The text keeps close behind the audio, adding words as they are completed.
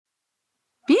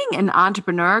Being an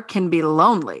entrepreneur can be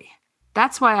lonely.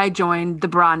 That's why I joined the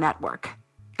Bra Network.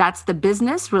 That's the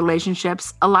Business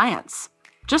Relationships Alliance.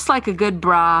 Just like a good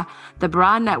bra, the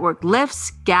Bra Network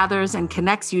lifts, gathers, and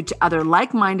connects you to other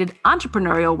like-minded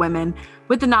entrepreneurial women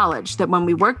with the knowledge that when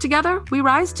we work together, we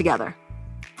rise together.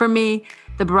 For me,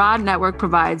 the Bra Network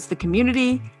provides the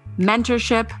community,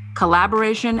 mentorship,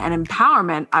 collaboration, and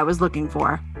empowerment I was looking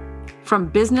for. From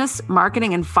business,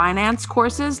 marketing, and finance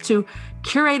courses to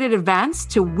curated events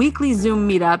to weekly Zoom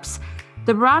meetups,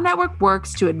 the Bra Network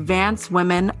works to advance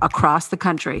women across the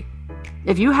country.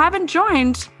 If you haven't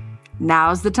joined,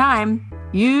 now's the time.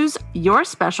 Use your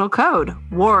special code,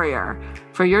 WARRIOR,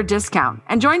 for your discount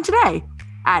and join today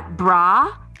at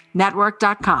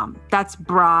branetwork.com. That's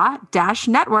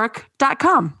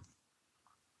bra-network.com.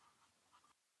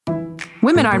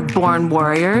 Women aren't born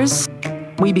warriors.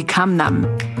 We become them.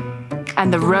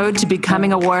 And the road to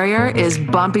becoming a warrior is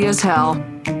bumpy as hell.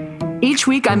 Each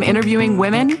week, I'm interviewing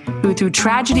women who, through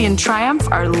tragedy and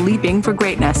triumph, are leaping for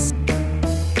greatness.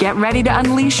 Get ready to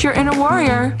unleash your inner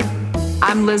warrior.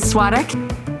 I'm Liz Swadek,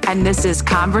 and this is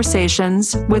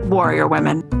Conversations with Warrior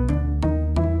Women.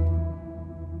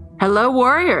 Hello,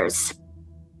 warriors.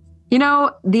 You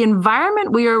know, the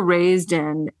environment we are raised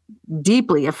in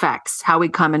deeply affects how we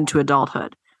come into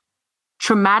adulthood.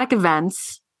 Traumatic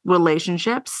events,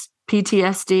 relationships,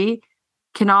 PTSD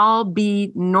can all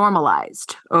be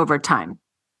normalized over time.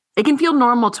 It can feel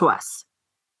normal to us.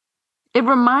 It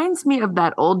reminds me of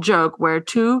that old joke where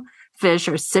two fish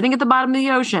are sitting at the bottom of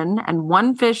the ocean and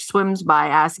one fish swims by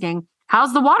asking,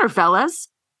 "How's the water, fellas?"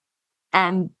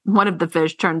 And one of the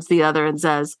fish turns to the other and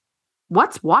says,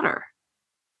 "What's water?"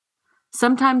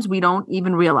 Sometimes we don't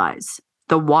even realize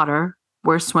the water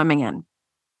we're swimming in.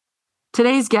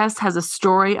 Today's guest has a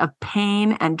story of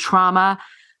pain and trauma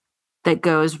that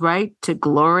goes right to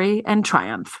glory and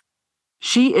triumph.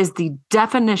 She is the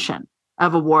definition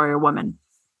of a warrior woman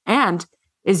and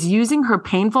is using her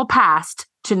painful past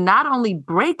to not only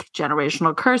break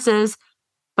generational curses,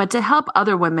 but to help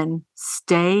other women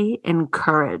stay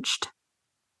encouraged.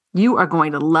 You are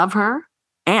going to love her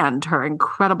and her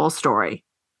incredible story.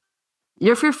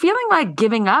 If you're feeling like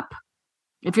giving up,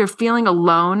 if you're feeling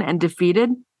alone and defeated,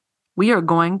 we are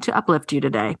going to uplift you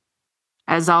today.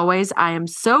 As always, I am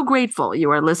so grateful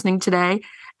you are listening today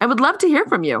and would love to hear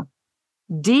from you.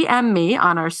 DM me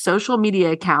on our social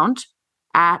media account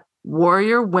at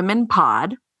Warrior Women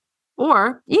Pod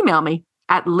or email me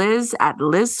at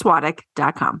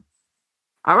liz@lizswadek.com.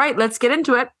 All right, let's get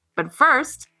into it. But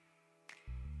first,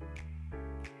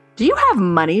 do you have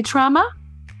money trauma?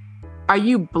 Are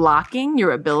you blocking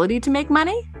your ability to make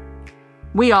money?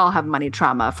 We all have money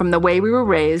trauma from the way we were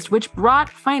raised, which brought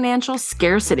financial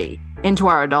scarcity into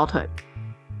our adulthood.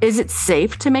 Is it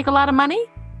safe to make a lot of money?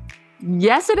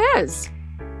 Yes, it is.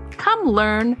 Come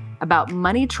learn about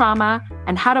money trauma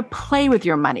and how to play with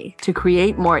your money to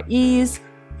create more ease,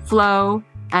 flow,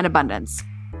 and abundance.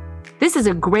 This is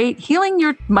a great Healing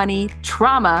Your Money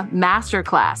Trauma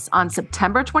Masterclass on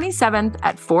September 27th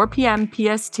at 4 p.m.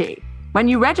 PST. When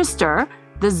you register,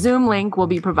 the Zoom link will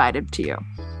be provided to you.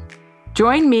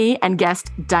 Join me and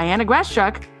guest Diana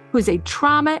Greschuk, who's a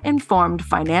trauma-informed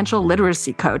financial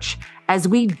literacy coach, as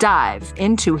we dive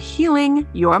into healing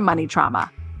your money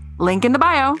trauma. Link in the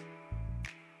bio.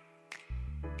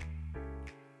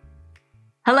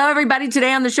 Hello, everybody.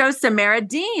 Today on the show, Samara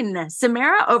Dean.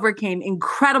 Samara overcame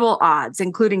incredible odds,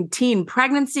 including teen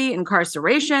pregnancy,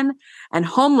 incarceration, and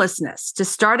homelessness, to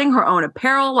starting her own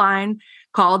apparel line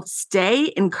called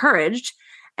Stay Encouraged,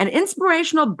 an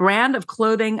inspirational brand of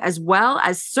clothing, as well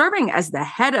as serving as the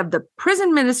head of the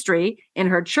prison ministry in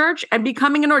her church and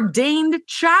becoming an ordained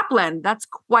chaplain. That's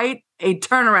quite a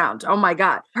turnaround. Oh my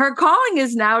God. Her calling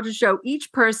is now to show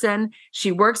each person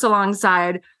she works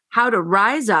alongside how to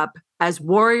rise up as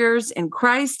warriors in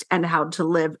Christ and how to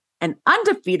live an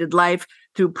undefeated life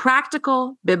through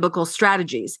practical biblical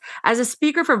strategies. As a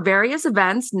speaker for various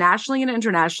events, nationally and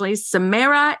internationally,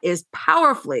 Samara is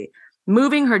powerfully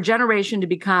moving her generation to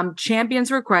become champions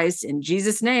for Christ in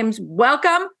Jesus' name.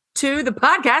 Welcome to the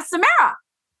podcast, Samara.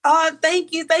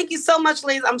 Thank you. Thank you so much,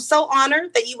 Liz. I'm so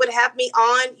honored that you would have me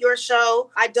on your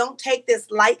show. I don't take this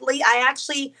lightly. I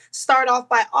actually start off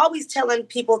by always telling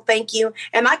people thank you.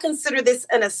 And I consider this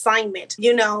an assignment,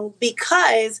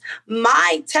 because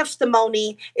my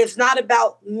testimony is not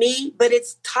about me, but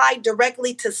it's tied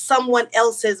directly to someone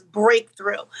else's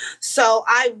breakthrough. So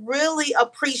I really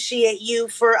appreciate you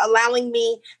for allowing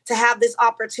me to have this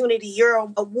opportunity.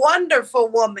 You're a wonderful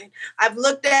woman. I've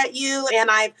looked at you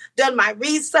and I've done my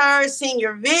research, seeing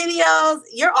your videos.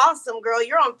 You're awesome, girl.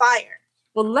 You're on fire.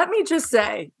 Well, let me just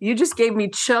say, you just gave me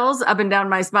chills up and down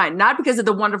my spine, not because of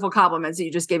the wonderful compliments that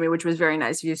you just gave me, which was very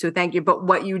nice of you. So thank you. But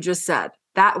what you just said,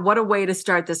 what a way to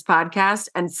start this podcast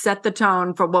and set the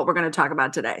tone for what we're going to talk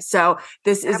about today. So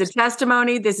this is a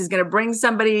testimony. This is going to bring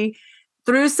somebody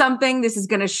through something. This is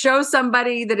going to show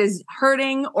somebody that is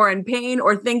hurting or in pain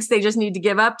or thinks they just need to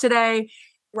give up today.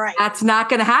 Right. That's not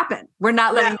going to happen. We're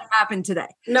not letting it happen today.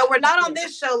 No, we're not on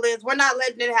this show, Liz. We're not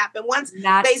letting it happen. Once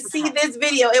they see this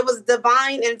video, it was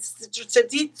divine and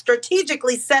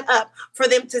strategically set up for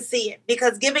them to see it,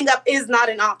 because giving up is not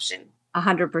an option.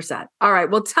 100%. All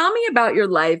right. Well, tell me about your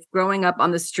life growing up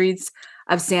on the streets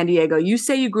of San Diego. You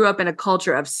say you grew up in a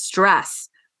culture of stress,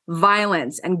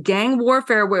 violence, and gang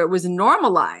warfare where it was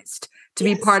normalized to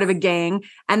be part of a gang,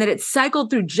 and that it cycled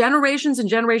through generations and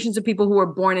generations of people who were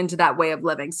born into that way of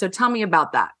living. So tell me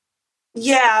about that.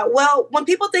 Yeah, well, when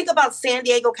people think about San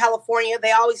Diego, California,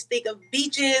 they always think of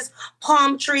beaches,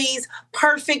 palm trees,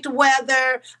 perfect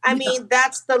weather. I mean,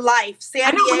 that's the life.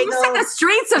 San Diego. When you said the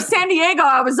streets of San Diego,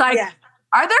 I was like,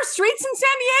 are there streets in San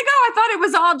Diego? I thought it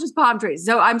was all just palm trees.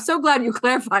 So I'm so glad you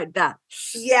clarified that.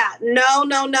 Yeah,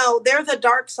 no. There's a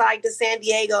dark side to San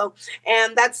Diego,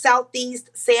 and that's Southeast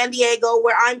San Diego,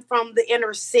 where I'm from, the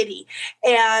inner city.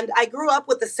 And I grew up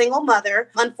with a single mother.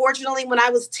 Unfortunately, when I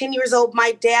was 10 years old,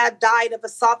 my dad died of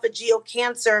esophageal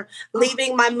cancer,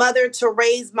 leaving my mother to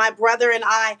raise my brother and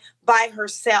I by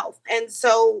herself. And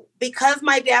so because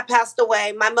my dad passed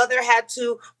away, my mother had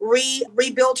to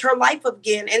rebuild her life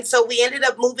again. And so we ended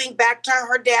up moving back to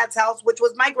her dad's house, which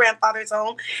was my grandfather's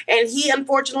home. And he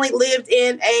unfortunately lived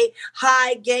in a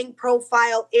high gang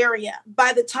profile area.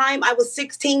 By the time I was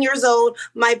 16 years old,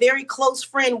 my very close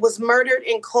friend was murdered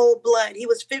in cold blood. He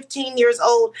was 15 years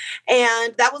old.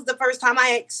 And that was the first time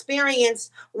I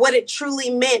experienced what it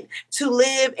truly meant to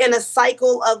live in a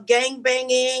cycle of gang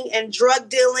banging and drug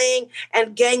dealing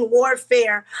and gang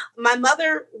warfare. My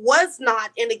mother was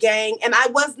not in a gang, and I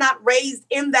was not raised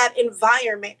in that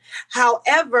environment.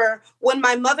 However, when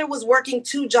my mother was working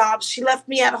 2 jobs, she left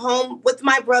me at home with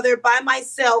my brother by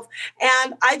myself,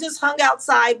 and I just hung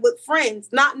outside with friends,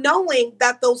 not knowing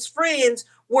that those friends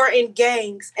were in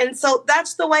gangs. And so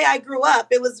that's the way I grew up.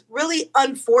 It was really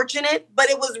unfortunate, but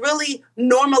it was really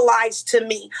normalized to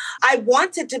me. I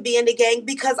wanted to be in a gang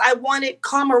because I wanted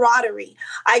camaraderie.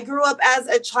 I grew up as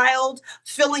a child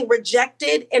feeling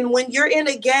rejected. And when you're in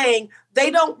a gang, they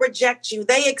don't reject you.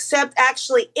 They accept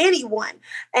actually anyone.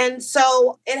 And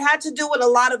so it had to do with a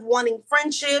lot of wanting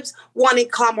friendships, wanting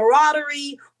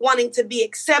camaraderie, wanting to be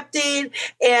accepted.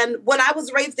 And when I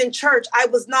was raised in church, I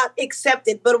was not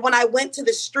accepted. But when I went to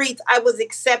the streets, I was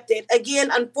accepted. Again,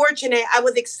 unfortunate, I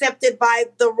was accepted by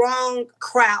the wrong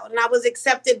crowd, and I was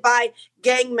accepted by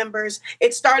gang members.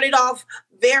 It started off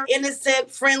very innocent,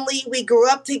 friendly. We grew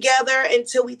up together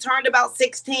until we turned about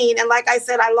 16. And like I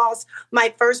said, I lost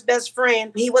my first best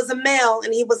friend. He was a male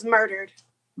and he was murdered.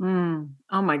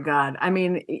 Oh my God. I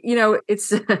mean,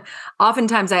 it's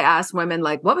oftentimes I ask women,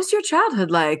 like, what was your childhood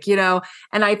like? And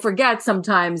I forget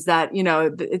sometimes that,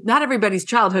 not everybody's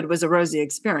childhood was a rosy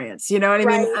experience. You know what I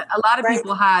mean? A lot of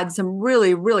people had some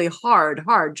really, really hard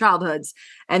childhoods.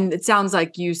 And it sounds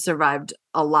like you survived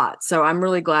a lot. So I'm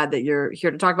really glad that you're here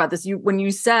to talk about this. When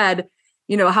you said,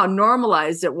 how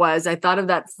normalized it was, I thought of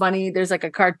that there's like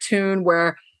a cartoon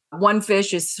where one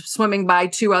fish is swimming by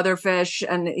 2 other fish,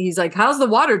 and he's like, how's the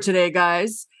water today,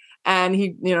 guys? And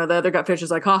he, the other fish is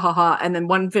like, ha, ha, ha. And then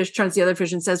one fish turns to the other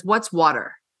fish and says, what's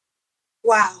water?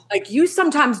 Wow. Like, you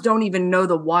sometimes don't even know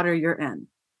the water you're in.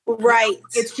 Right.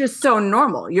 It's just so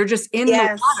normal. You're just in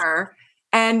the water,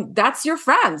 and that's your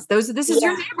friends. This is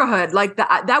your neighborhood. Like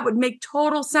that would make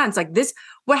total sense. Like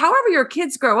however our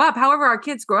kids grow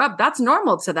up, that's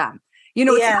normal to them. It's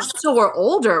not until we're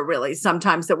older, really,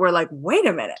 sometimes that we're like, wait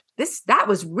a minute, that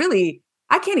was really,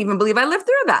 I can't even believe I lived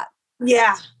through that.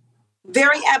 Yeah.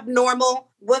 Very abnormal.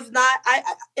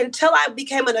 Until I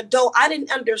became an adult, I didn't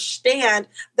understand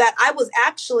that I was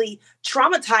actually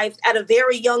traumatized at a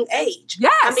very young age.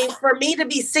 Yes. I mean, for me to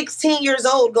be 16 years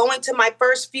old, going to my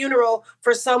first funeral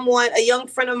for a young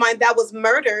friend of mine that was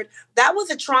murdered, that was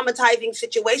a traumatizing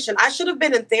situation. I should have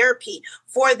been in therapy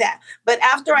for that. But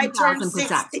after I turned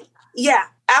 16,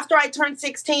 after I turned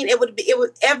 16, it was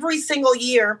every single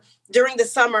year during the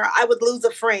summer, I would lose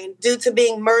a friend due to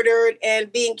being murdered and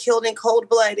being killed in cold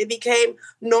blood. It became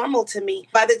normal to me.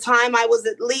 By the time I was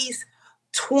at least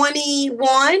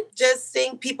 21, just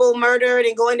seeing people murdered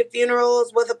and going to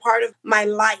funerals was a part of my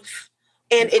life.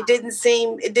 And it didn't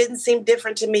seem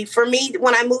different to me. For me,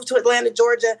 when I moved to Atlanta,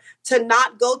 Georgia,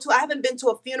 I haven't been to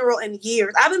a funeral in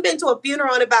years. I haven't been to a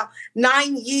funeral in about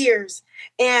 9 years.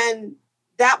 And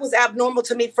that was abnormal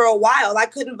to me for a while. I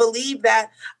couldn't believe that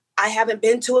I haven't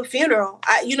been to a funeral.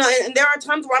 And there are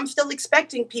times where I'm still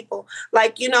expecting people.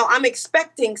 Like, I'm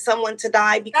expecting someone to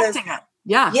die because,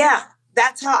 yeah,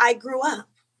 that's how I grew up.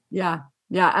 Yeah.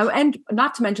 Yeah. And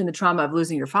not to mention the trauma of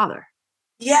losing your father.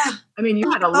 Yeah. I mean, you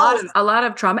had a lot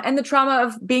of trauma, and the trauma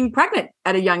of being pregnant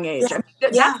at a young age. Yeah. I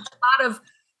mean, that's a lot of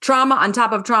trauma on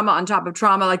top of trauma on top of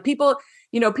trauma. Like people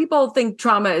think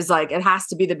trauma is like, it has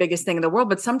to be the biggest thing in the world,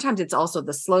 but sometimes it's also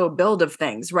the slow build of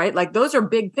things, right? Like those are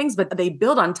big things, but they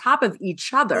build on top of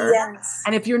each other. Yes.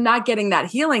 And if you're not getting that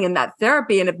healing and that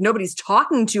therapy, and if nobody's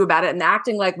talking to you about it and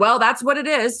acting like, well, that's what it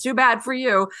is, too bad for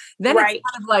you, then it's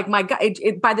kind of like, my God,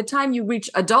 by the time you reach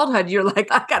adulthood, you're like,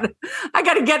 I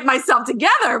gotta get myself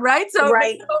together, right? So it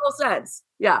makes total sense.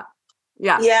 Yeah.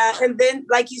 Yeah. Yeah. And then,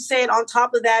 like you said, on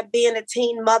top of that, being a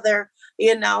teen mother,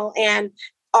 and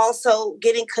also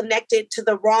getting connected to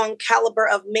the wrong caliber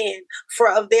of men for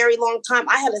a very long time.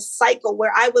 I had a cycle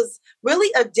where I was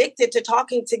really addicted to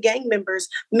talking to gang members,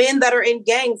 men that are in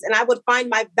gangs, and I would find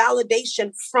my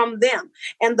validation from them.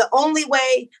 And the only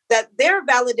way that their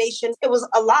validation, it was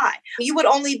a lie. You would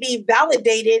only be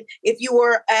validated if you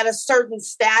were at a certain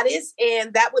status,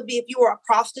 and that would be if you were a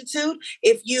prostitute,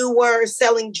 if you were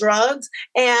selling drugs,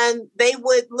 and they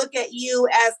would look at you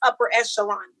as upper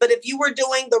echelon. But if you were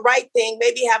doing the right thing,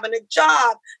 maybe having a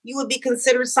job, you would be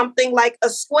considered something like a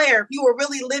square. If you were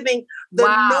really living the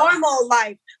normal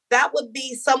life, that would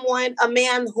be a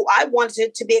man who I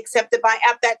wanted to be accepted by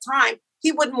at that time.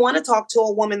 He wouldn't want to talk to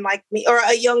a woman like me, or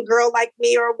a young girl like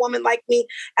me, or a woman like me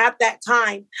at that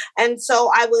time. And so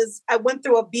I went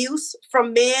through abuse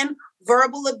from men,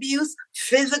 verbal abuse,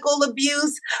 physical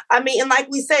abuse. I mean, and like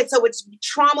we said, so it's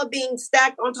trauma being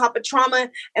stacked on top of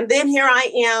trauma. And then here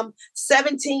I am,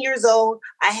 17 years old.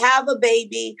 I have a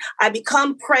baby. I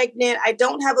become pregnant. I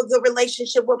don't have a good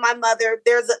relationship with my mother.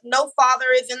 No father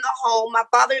is in the home. My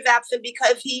father is absent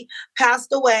because he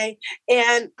passed away.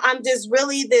 And I'm just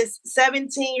really this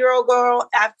 17-year-old girl.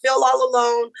 I feel all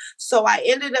alone. So I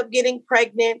ended up getting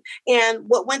pregnant. And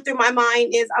what went through my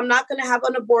mind is, I'm not going to have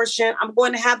an abortion. I'm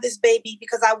going to have this baby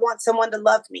because I want someone to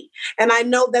love me. And I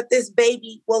know that this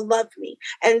baby will love me.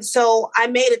 And so I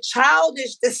made a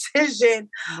childish decision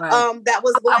that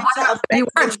was going to affect you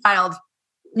were a child.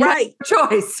 You had a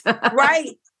choice.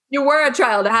 Right. You were a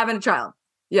child, having a child.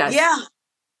 Yes. Yeah.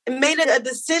 And made a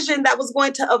decision that was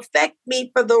going to affect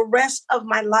me for the rest of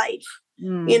my life,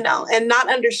 and not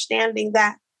understanding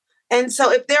that. And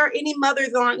so if there are any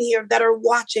mothers on here that are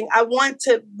watching, I want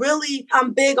to really,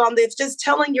 I'm big on this, just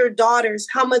telling your daughters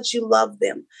how much you love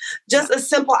them. Just a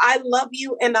simple, I love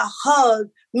you, and a hug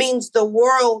means the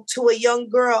world to a young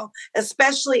girl,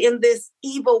 especially in this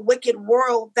evil, wicked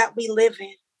world that we live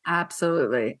in.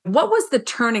 Absolutely. What was the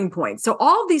turning point? So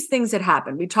all these things had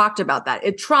happened. We talked about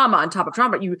that. Trauma on top of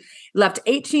trauma. You were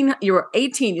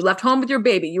 18, you left home with your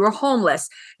baby, you were homeless.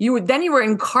 You were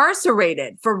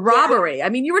incarcerated for robbery. Yeah. I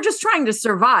mean, you were just trying to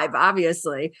survive,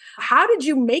 obviously. How did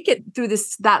you make it through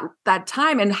that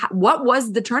time? And what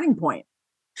was the turning point?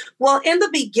 Well, in the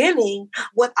beginning,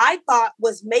 what I thought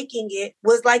was making it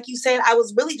was, like you said, I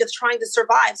was really just trying to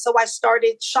survive. So I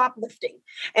started shoplifting.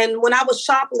 And when I was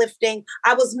shoplifting,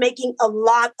 I was making a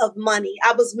lot of money.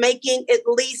 I was making at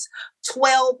least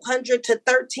 $1,200 to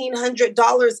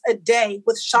 $1,300 a day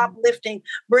with shoplifting,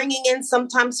 bringing in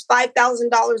sometimes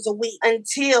 $5,000 a week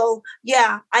until,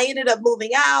 I ended up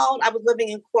moving out. I was living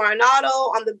in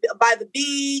Coronado by the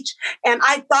beach. And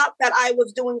I thought that I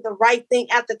was doing the right thing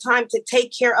at the time to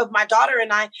take care of my daughter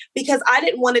and I, because I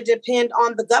didn't want to depend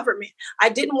on the government. I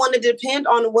didn't want to depend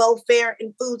on welfare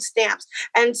and food stamps.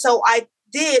 And so I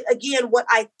did, again, what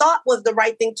I thought was the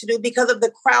right thing to do because of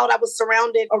the crowd I was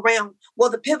surrounded around. Well,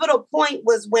 the pivotal point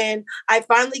was when I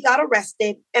finally got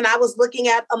arrested and I was looking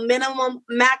at a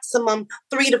maximum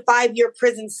 3 to 5 year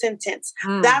prison sentence.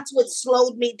 That's what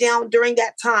slowed me down during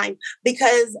that time,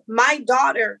 because my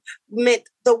daughter meant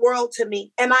the world to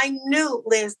me. And I knew,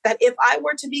 Liz, that if I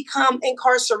were to become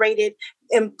incarcerated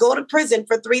and go to prison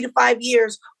for 3 to 5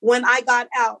 years, when I got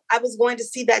out, I was going to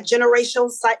see that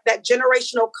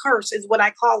generational curse is what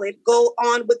I call it, go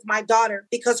on with my daughter,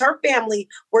 because her family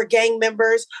were gang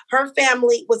members. Her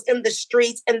family was in the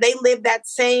streets and they lived that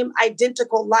same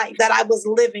identical life that I was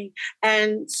living.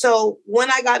 And so when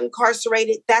I got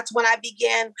incarcerated, that's when I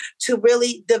began to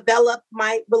really develop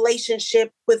my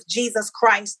relationship with Jesus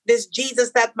Christ, this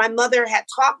Jesus that my mother had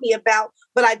taught me about,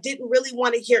 but I didn't really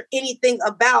want to hear anything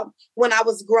about when I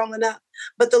was growing up.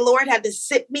 But the Lord had to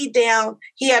sit me down.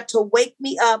 He had to wake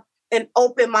me up and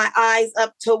open my eyes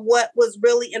up to what was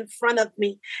really in front of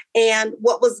me and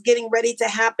what was getting ready to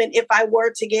happen if I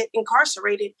were to get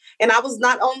incarcerated. And I was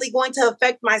not only going to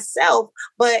affect myself,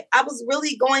 but I was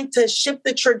really going to shift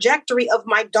the trajectory of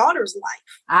my daughter's life.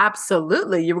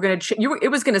 Absolutely. You were going to, it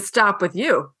was going to stop with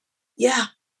you. Yeah.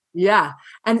 Yeah.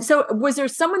 And so was there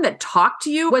someone that talked to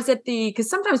you? Was it because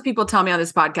sometimes people tell me on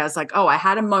this podcast, like, oh, I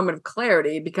had a moment of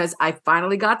clarity because I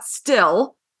finally got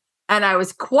still and I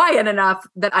was quiet enough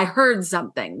that I heard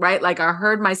something, right? Like I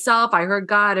heard myself, I heard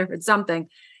God, I heard something.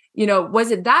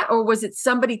 Was it that, or was it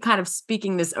somebody kind of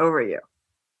speaking this over you?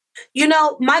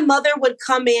 My mother would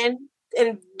come in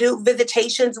and do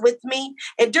visitations with me.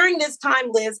 And during this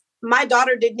time, Liz, my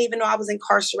daughter didn't even know I was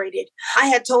incarcerated. I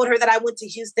had told her that I went to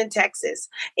Houston, Texas,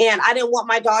 and I didn't want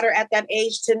my daughter at that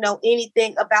age to know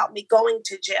anything about me going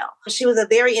to jail. She was a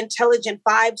very intelligent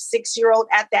 5-6-year-old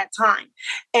at that time.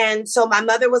 And so my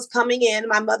mother was coming in.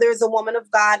 My mother is a woman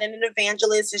of God and an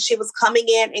evangelist, and she was coming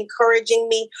in, encouraging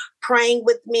me, praying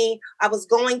with me. I was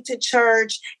going to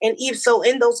church. And even so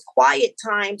in those quiet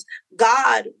times,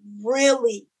 God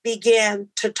really began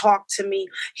to talk to me.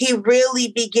 He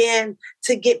really began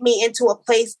to get me into a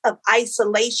place of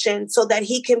isolation so that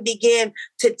he can begin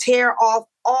to tear off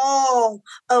all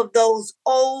of those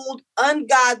old,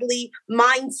 ungodly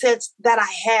mindsets that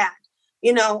I had.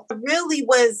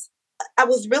 I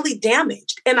was really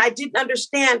damaged, and I didn't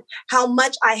understand how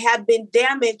much I had been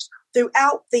damaged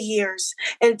throughout the years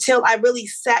until I really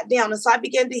sat down. And so I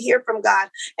began to hear from God,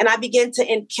 and I began to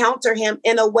encounter him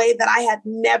in a way that I had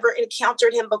never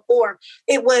encountered him before.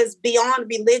 It was beyond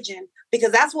religion,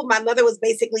 because that's what my mother was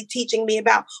basically teaching me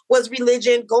about, was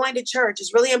religion. Going to church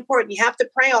is really important. You have to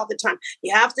pray all the time.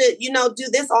 You have to, do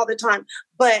this all the time.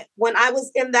 But when I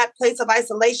was in that place of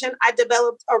isolation, I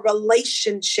developed a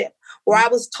relationship where I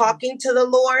was talking to the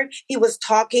Lord. He was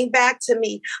talking back to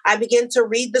me. I began to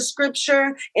read the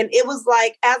scripture. And it was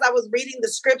like, as I was reading the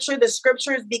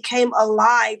scriptures became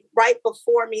alive right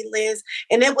before me, Liz.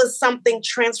 And it was something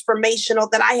transformational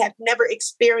that I had never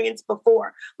experienced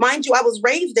before. Mind you, I was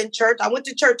raised in church. I went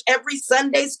to church every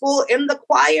Sunday school in the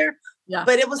choir. Yeah.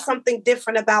 But it was something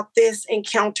different about this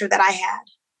encounter that I had.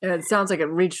 And it sounds like it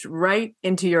reached right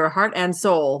into your heart and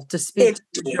soul to speak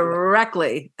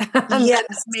directly. Yes.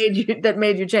 that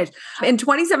made you change. In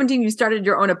 2017, you started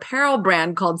your own apparel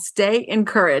brand called Stay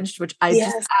Encouraged, which I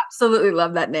just absolutely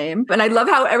love that name. And I love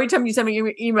how every time you send me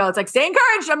an email, it's like, stay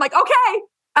encouraged. I'm like, okay.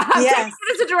 I'm taking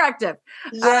it as a directive.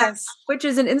 Yes. Which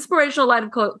is an inspirational line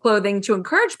of clothing to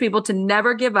encourage people to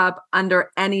never give up under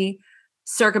any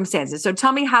circumstances. So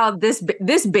tell me how this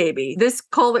baby, this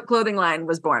clothing line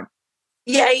was born.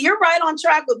 Yeah, you're right on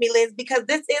track with me, Liz, because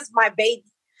this is my baby.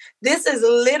 This is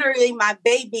literally my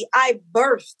baby. I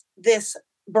birthed this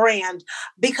brand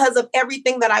because of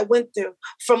everything that I went through,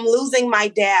 from losing my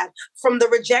dad, from the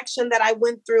rejection that I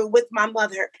went through with my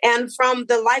mother, and from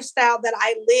the lifestyle that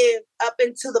I lived up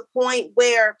until the point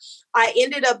where I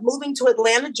ended up moving to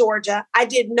Atlanta, Georgia. I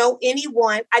didn't know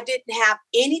anyone. I didn't have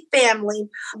any family.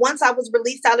 Once I was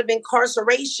released out of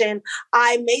incarceration,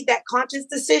 I made that conscious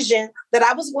decision that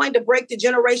I was going to break the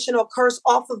generational curse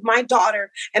off of my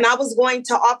daughter. And I was going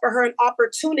to offer her an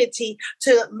opportunity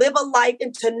to live a life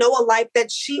and to know a life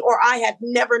that she or I had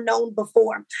never known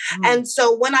before. And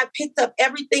so when I picked up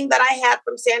everything that I had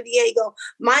from San Diego,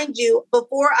 mind you,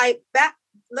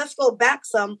 let's go back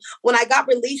some. When I got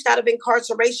released out of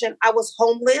incarceration, I was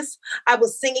homeless. I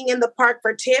was singing in the park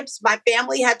for tips. My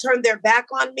family had turned their back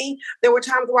on me. There were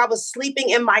times where I was sleeping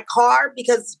in my car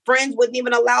because friends wouldn't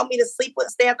even allow me to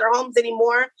stay at their homes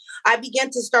anymore. I began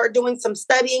to start doing some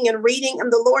studying and reading,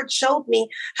 and the Lord showed me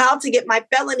how to get my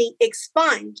felony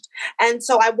expunged. And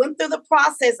so I went through the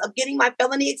process of getting my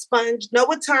felony expunged. No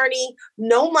attorney,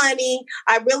 no money.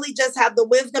 I really just had the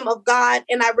wisdom of God.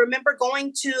 And I remember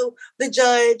going to the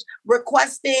judge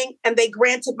requesting, and they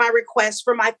granted my request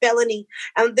for my felony.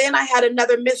 And then I had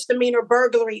another misdemeanor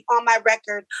burglary on my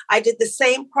record. I did the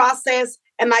same process,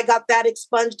 and I got that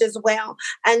expunged as well.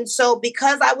 And so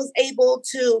because I was able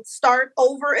to start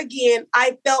over again,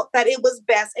 I felt that it was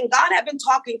best. And God had been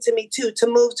talking to me too, to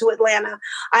move to Atlanta.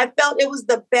 I felt it was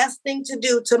the best thing to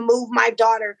do to move my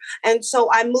daughter. And so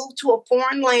I moved to a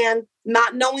foreign land,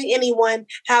 not knowing anyone,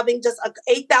 having just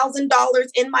 $8,000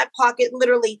 in my pocket,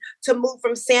 literally, to move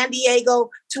from San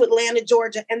Diego to Atlanta,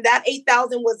 Georgia. And that $8,000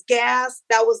 was gas,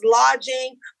 that was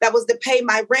lodging, that was to pay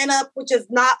my rent up, which is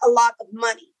not a lot of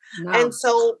money. No. And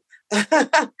so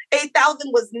 $8,000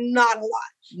 was not a lot.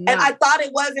 No. And I thought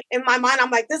it was. In my mind,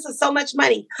 I'm like, this is so much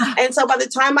money. And so by the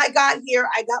time I got here,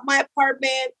 I got my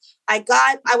apartment. I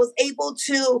was able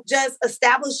to just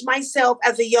establish myself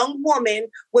as a young woman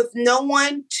with no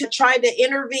one to try to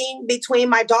intervene between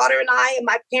my daughter and I and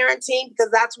my parenting, because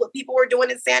that's what people were doing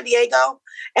in San Diego.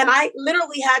 And I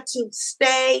literally had to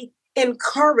stay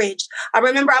encouraged. I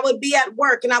remember I would be at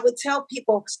work and I would tell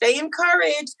people, stay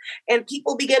encouraged. And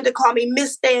people began to call me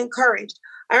Miss Stay Encouraged.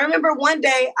 I remember one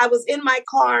day I was in my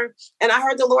car and I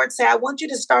heard the Lord say, I want you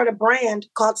to start a brand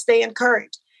called Stay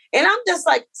Encouraged. And I'm just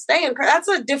like, Stay Encouraged, that's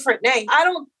a different name. I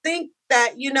don't think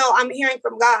that, I'm hearing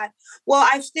from God. Well,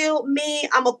 I'm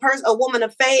a woman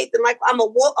of faith, and like I'm a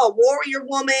warrior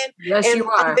woman. Yes, and you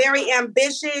are. I'm very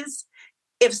ambitious.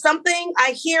 If something,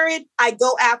 I hear it, I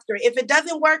go after it. If it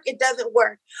doesn't work, it doesn't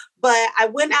work. But I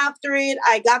went after it.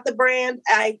 I got the brand.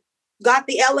 I got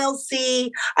the LLC.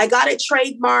 I got it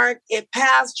trademarked. It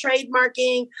passed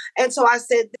trademarking. And so I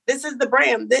said, this is the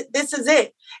brand. This is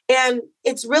it. And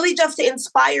it's really just to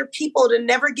inspire people to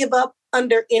never give up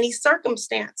under any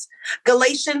circumstance.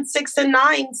 Galatians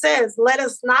 6:9 says, let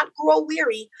us not grow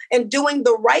weary in doing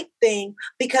the right thing,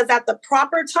 because at the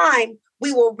proper time,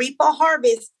 we will reap a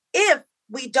harvest if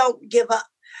we don't give up.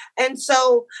 And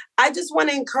so I just want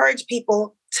to encourage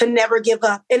people to never give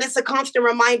up. And it's a constant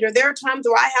reminder. There are times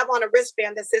where I have on a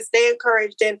wristband that says stay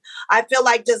encouraged, and I feel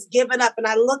like just giving up. And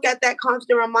I look at that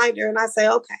constant reminder and I say,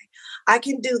 okay, I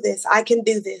can do this. I can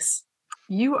do this.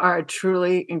 You are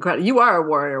truly incredible. You are a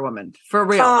warrior woman, for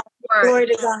real. Oh, glory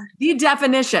to God. The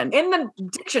definition in the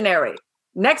dictionary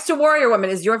next to warrior woman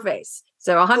is your face.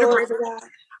 So 100%.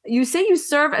 You say you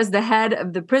serve as the head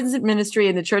of the prison ministry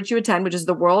in the church you attend, which is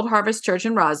the World Harvest Church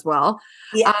in Roswell.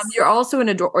 Yes. You're also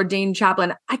an ordained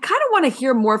chaplain. I kind of want to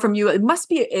hear more from you. It must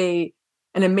be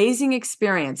an amazing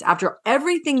experience after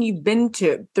everything you've been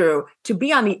through to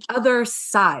be on the other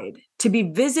side, to be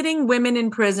visiting women in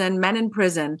prison, men in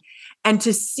prison, and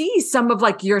to see some of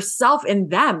like yourself in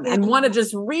them and want to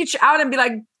just reach out and be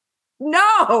like,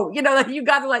 no, like you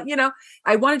got to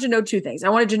I wanted to know two things. I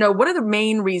wanted to know, what are the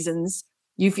main reasons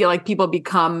you feel like people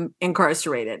become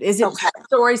incarcerated? Is it a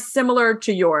story similar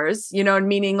to yours?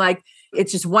 Meaning like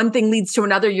it's just one thing leads to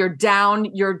another. You're down,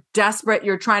 you're desperate,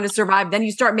 you're trying to survive. Then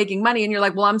you start making money and you're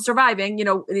like, well, I'm surviving.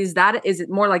 Is it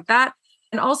more like that?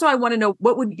 And also I want to know,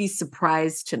 what would be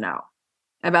surprised to know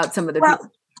about some of the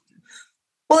people?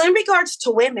 Well, in regards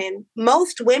to women,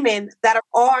 most women that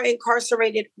are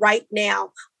incarcerated right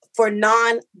now for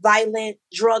non-violent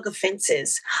drug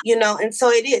offenses, and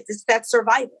so it's that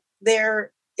survival.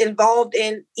 They're involved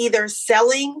in either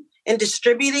selling and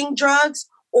distributing drugs,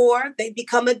 or they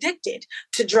become addicted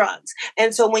to drugs.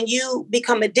 And so when you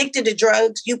become addicted to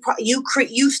drugs,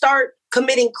 you start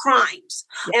committing crimes.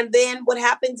 And then what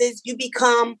happens is you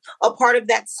become a part of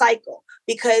that cycle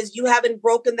because you haven't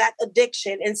broken that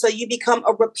addiction. And so you become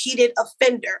a repeated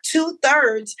offender. 2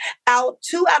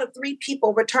 out of 3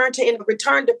 people return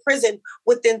to prison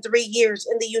within 3 years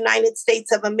in the United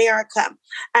States of America.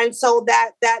 And so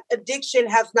that addiction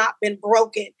has not been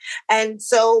broken. And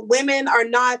so women are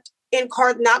not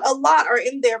a lot are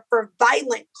in there for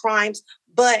violent crimes,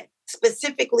 but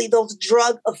specifically those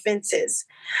drug offenses.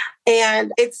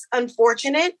 And it's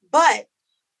unfortunate, but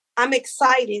I'm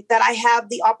excited that I have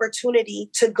the opportunity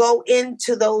to go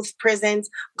into those prisons,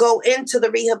 go into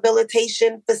the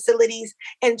rehabilitation facilities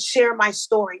and share my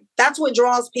story. That's what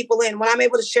draws people in when I'm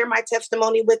able to share my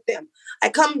testimony with them. I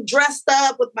come dressed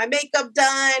up with my makeup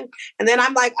done, and then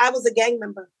I'm like, I was a gang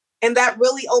member. And that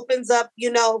really opens up,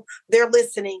 they're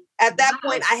listening. At that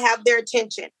point, I have their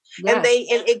attention, and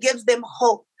it gives them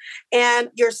hope.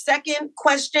 And your second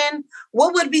question,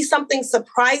 what would be something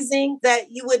surprising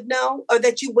that you would know, or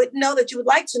that you would know that you would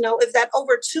like to know, is that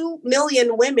over 2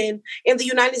 million women in the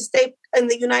United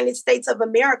States of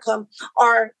America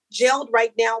are jailed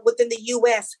right now within the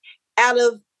U.S. Out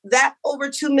of that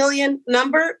over 2 million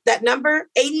number,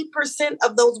 80%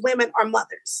 of those women are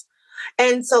mothers.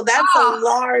 And so that's a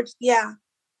large,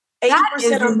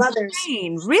 80% are mothers.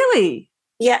 Really?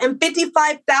 Yeah, and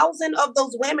 55,000 of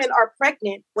those women are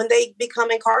pregnant when they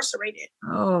become incarcerated.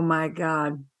 Oh my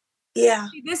God. Yeah.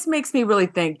 This makes me really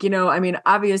think,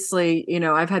 obviously,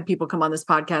 I've had people come on this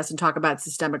podcast and talk about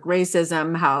systemic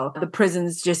racism, how the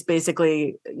prisons just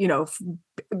basically,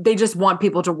 they just want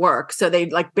people to work. So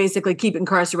they basically keep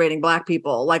incarcerating Black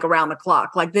people around the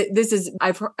clock. This is,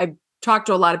 I've talked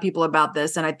to a lot of people about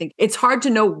this, and I think it's hard to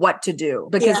know what to do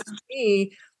because to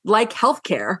me, like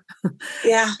healthcare,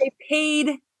 a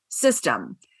paid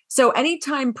system. So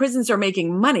anytime prisons are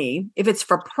making money, if it's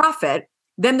for profit,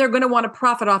 then they're going to want to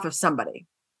profit off of somebody.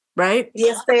 right?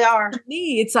 Yes, they are. For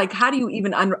me, it's like, how do you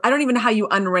even, I don't even know how you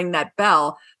unring that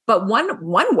bell. But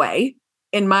one way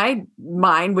in my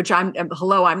mind, which I'm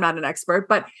not an expert,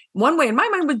 but one way in my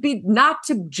mind would be not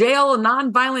to jail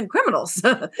nonviolent criminals.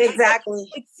 Exactly.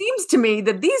 It seems to me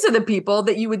that these are the people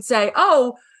that you would say,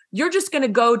 oh, you're just going to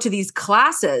go to these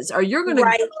classes, or you're going to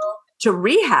go to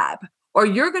rehab, or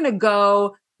you're going to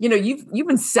go, you've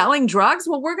been selling drugs.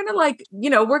 Well, we're going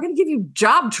to we're going to give you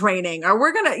job training, or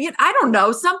we're going to, I don't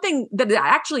know, something that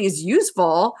actually is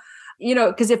useful,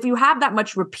 because if you have that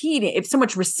much repeating, if so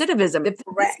much recidivism, if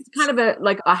this is kind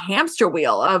of a hamster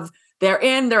wheel of they're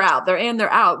in, they're out, they're in,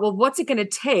 they're out. Well, what's it going to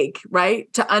take,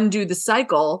 right, to undo the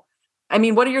cycle? I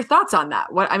mean, what are your thoughts on that?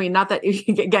 Not that,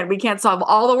 again, we can't solve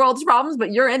all the world's problems,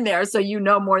 but you're in there, so you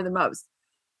know more than most.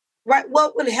 Right.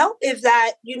 What would help is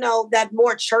that, that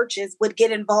more churches would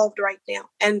get involved right now.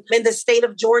 And in the state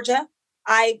of Georgia,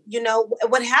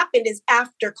 what happened is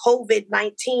after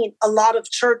COVID-19, a lot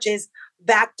of churches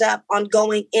backed up on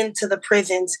going into the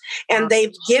prisons, and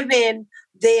they've given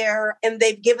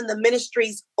the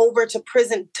ministries over to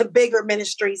prison, to bigger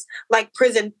ministries like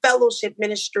Prison Fellowship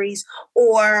Ministries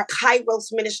or Kairos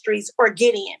Ministries or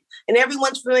Gideon. And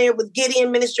everyone's familiar with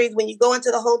Gideon Ministries. When you go into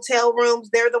the hotel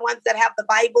rooms, they're the ones that have the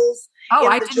Bibles. Oh,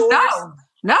 I didn't know.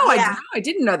 No, yeah. I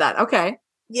didn't know that. Okay.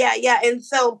 Yeah. And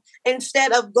so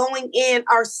instead of going in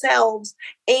ourselves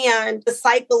and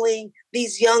discipling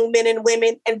these young men and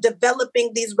women and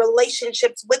developing these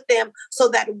relationships with them so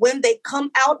that when they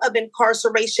come out of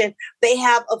incarceration, they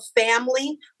have a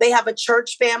family, they have a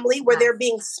church family where they're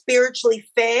being spiritually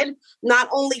fed, not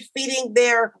only feeding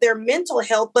their mental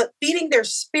health, but feeding their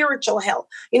spiritual health,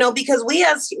 because we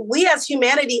as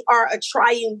humanity are a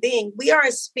triune being. We are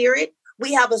a spirit.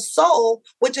 We have a soul,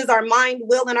 which is our mind,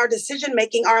 will, and our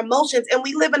decision-making, our emotions, and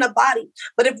we live in a body.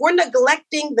 But if we're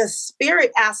neglecting the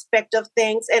spirit aspect of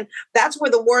things, and that's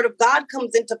where the word of God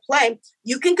comes into play,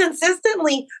 you can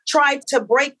consistently try to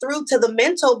break through to the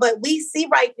mental, but we see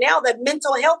right now that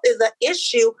mental health is an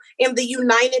issue in the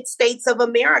United States of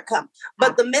America.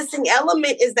 But the missing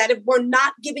element is that if we're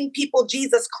not giving people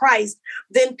Jesus Christ,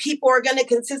 then people are going to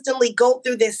consistently go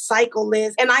through this cycle,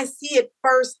 Liz. And I see it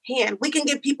firsthand. We can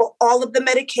give people all of the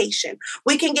medication.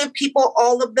 We can give people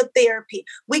all of the therapy.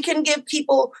 We can give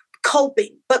people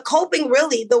coping. But coping,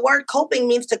 really, the word coping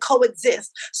means to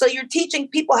coexist. So you're teaching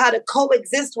people how to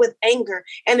coexist with anger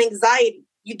and anxiety.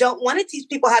 You don't want to teach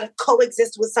people how to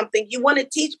coexist with something. You want to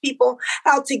teach people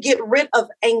how to get rid of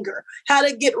anger, how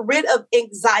to get rid of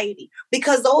anxiety,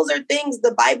 because those are things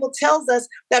the Bible tells us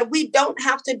that we don't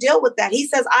have to deal with that. He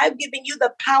says, I've given you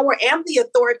the power and the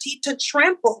authority to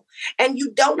trample, and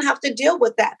you don't have to deal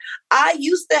with that. I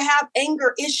used to have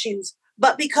anger issues,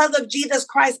 but because of Jesus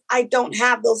Christ, I don't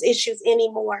have those issues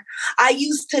anymore. I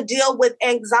used to deal with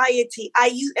anxiety.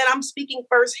 And I'm speaking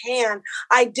firsthand,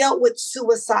 I dealt with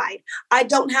suicide. I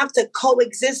don't have to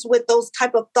coexist with those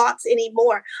type of thoughts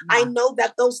anymore. Yeah. I know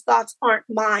that those thoughts aren't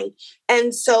mine.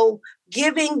 And so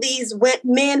giving these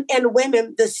men and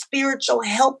women the spiritual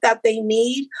help that they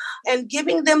need and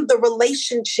giving them the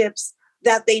relationships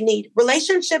that they need.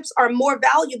 Relationships are more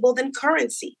valuable than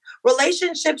currency.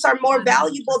 Relationships are more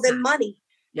valuable than money,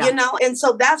 and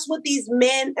so that's what these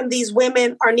men and these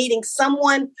women are needing,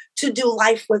 someone to do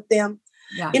life with them.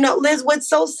 Yeah. Liz, what's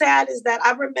so sad is that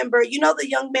I remember, the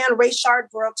young man, Rayshard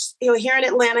Brooks, here in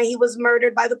Atlanta, he was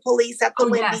murdered by the police at the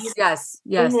Wendy's. Yes.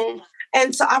 Mm-hmm.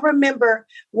 And so I remember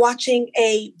watching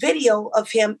a video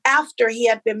of him after he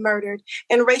had been murdered,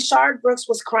 and Rayshard Brooks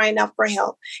was crying out for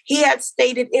help. He had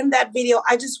stated in that video,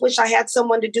 I just wish I had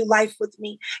someone to do life with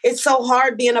me. It's so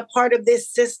hard being a part of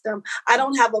this system. I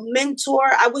don't have a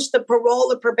mentor. I wish the parole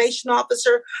or probation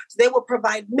officer, they would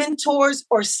provide mentors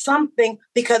or something,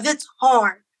 because it's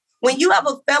hard. When you have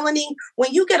a felony,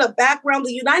 when you get a background,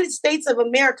 the United States of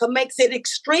America makes it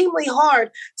extremely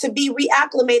hard to be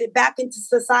reacclimated back into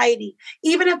society.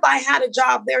 Even if I had a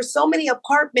job, there are so many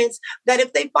apartments that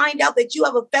if they find out that you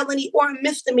have a felony or a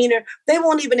misdemeanor, they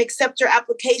won't even accept your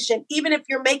application, even if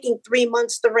you're making 3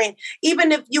 months the rent,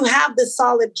 even if you have the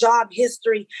solid job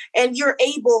history and you're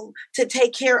able to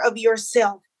take care of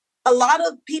yourself. A lot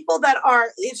of people that are,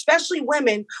 especially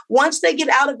women, once they get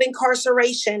out of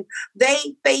incarceration, they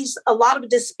face a lot of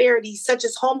disparities, such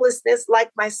as homelessness, like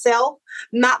myself,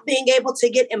 not being able to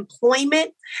get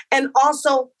employment, and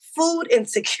also food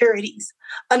insecurities.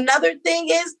 Another thing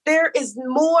is there is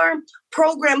more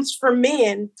programs for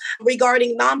men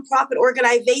regarding nonprofit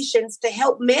organizations to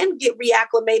help men get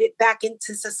reacclimated back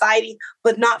into society,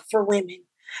 but not for women.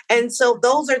 And so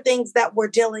those are things that we're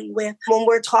dealing with when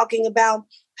we're talking about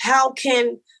how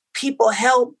can people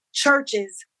help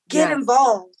churches get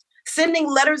involved, sending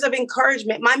letters of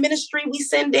encouragement. My ministry, we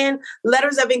send in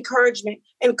letters of encouragement,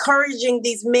 encouraging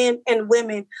these men and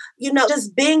women,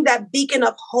 just being that beacon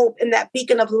of hope and that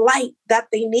beacon of light that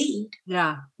they need.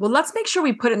 Yeah. Well, let's make sure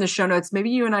we put in the show notes. Maybe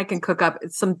you and I can cook up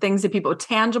some things that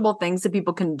tangible things that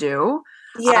people can do.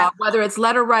 Yeah. Whether it's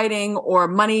letter writing or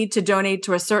money to donate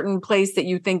to a certain place that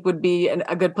you think would be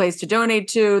a good place to donate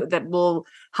to that will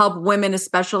help women,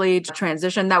 especially to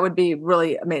transition, that would be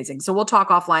really amazing. So we'll talk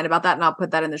offline about that and I'll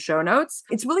put that in the show notes.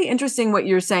 It's really interesting what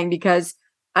you're saying because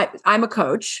I'm a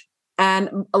coach and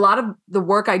a lot of the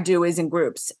work I do is in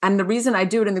groups. And the reason I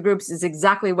do it in the groups is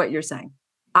exactly what you're saying.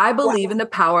 I believe in the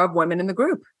power of women in the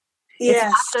group. Yes.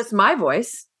 It's not just my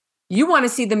voice. You want to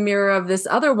see the mirror of this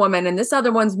other woman and this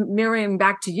other one's mirroring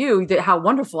back to you that how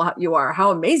wonderful you are,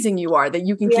 how amazing you are, that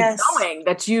you can keep going,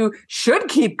 that you should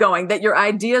keep going, that your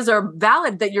ideas are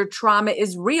valid, that your trauma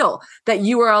is real, that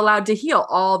you are allowed to heal,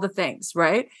 all the things,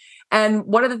 right? And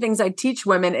one of the things I teach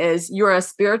women is you're a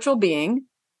spiritual being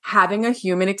having a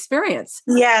human experience.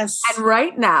 Yes. And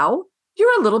right now,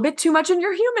 you're a little bit too much in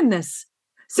your humanness.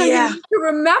 So you need to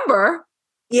remember,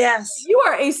 you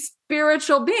are a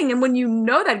spiritual being. And when you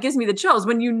know that, it gives me the chills.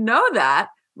 When you know that,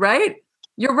 right?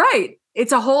 You're right.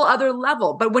 It's a whole other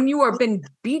level. But when you are been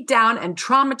beat down and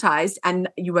traumatized and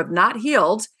you have not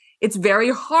healed, it's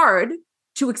very hard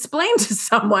to explain to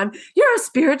someone, you're a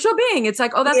spiritual being. It's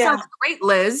like, oh, that sounds great,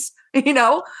 Liz.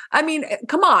 I mean,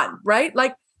 come on, right?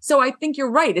 Like, so I think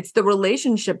you're right. It's the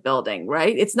relationship building,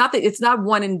 right? It's not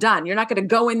one and done. You're not going to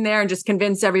go in there and just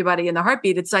convince everybody in the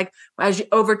heartbeat. It's like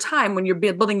over time, when you're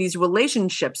building these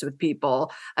relationships with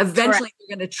people, eventually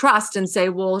you're going to trust and say,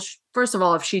 well, first of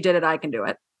all, if she did it, I can do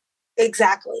it.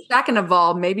 Exactly. That can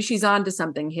evolve. Maybe she's on to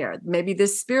something here. Maybe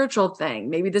this spiritual thing,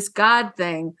 maybe this God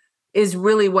thing is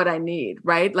really what I need,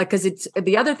 right? Like, because it's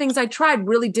the other things I tried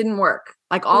really didn't work.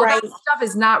 Like all that stuff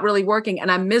is not really working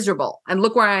and I'm miserable. And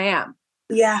look where I am.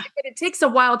 Yeah. But it takes a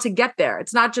while to get there.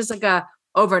 It's not just like a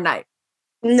overnight.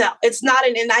 No, it's not.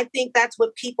 And I think that's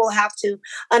what people have to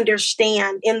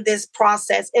understand in this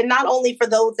process. And not only for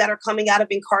those that are coming out of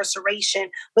incarceration,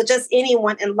 but just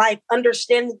anyone in life,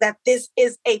 understanding that this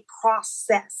is a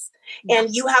process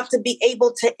and you have to be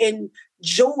able to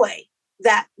enjoy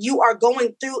that you are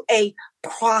going through a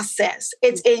process.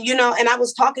 And I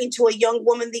was talking to a young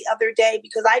woman the other day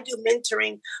because I do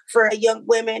mentoring for a young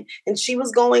woman and she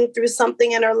was going through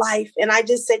something in her life. And I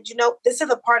just said, this is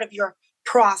a part of your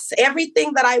process.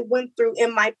 Everything that I went through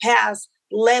in my past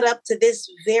led up to this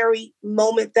very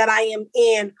moment that I am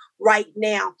in right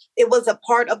now. It was a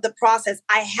part of the process.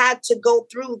 I had to go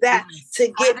through that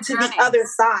to get to the other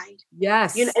side.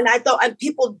 Yes. And I thought, and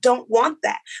people don't want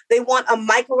that. They want a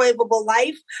microwavable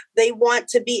life. They want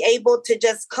to be able to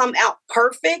just come out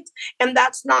perfect. And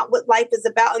that's not what life is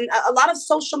about. And a lot of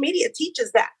social media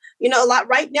teaches that. A lot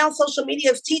right now, social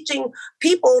media is teaching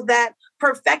people that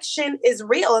perfection is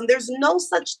real and there's no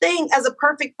such thing as a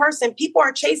perfect person. People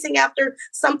are chasing after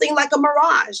something like a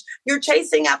mirage. You're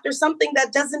chasing after something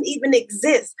that doesn't even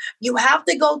exist. You have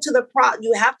to go to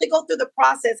you have to go through the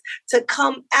process to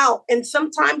come out. And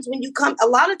sometimes when you come, a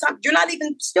lot of times you're not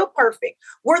even still perfect.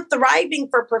 We're thriving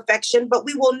for perfection, but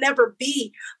we will never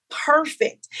be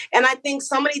perfect. And I think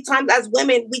so many times as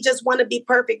women, we just want to be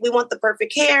perfect. We want the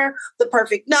perfect hair, the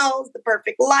perfect nose, the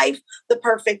perfect life, the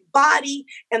perfect body.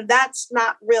 And that's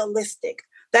not realistic.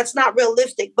 That's not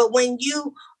realistic. But when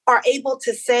you are able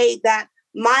to say that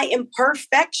my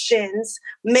imperfections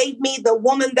made me the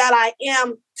woman that I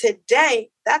am today,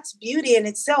 that's beauty in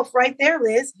itself right there,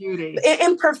 Liz. Beauty.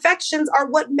 Imperfections are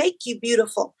what make you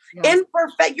beautiful. Yes.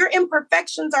 Your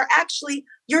imperfections are actually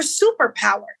your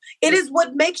superpower. It is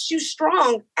what makes you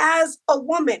strong as a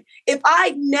woman. If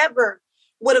I never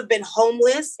would have been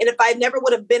homeless, and if I never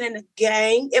would have been in a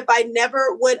gang, if I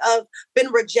never would have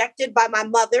been rejected by my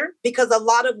mother, because a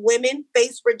lot of women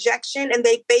face rejection and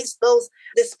they face those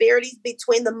disparities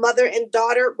between the mother and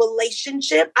daughter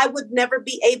relationship, I would never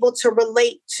be able to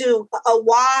relate to a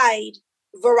wide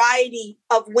variety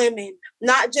of women,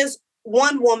 not just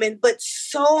one woman, but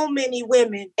so many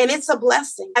women. And it's a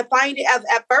blessing. I find it,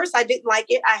 at first, I didn't like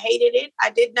it. I hated it.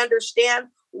 I didn't understand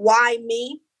why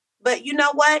me. But you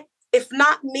know what? If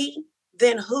not me,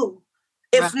 then who?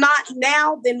 If not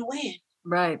now, then when?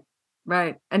 Right.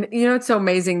 Right. And it's so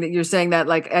amazing that you're saying that.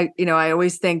 Like, I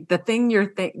always think the thing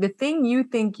you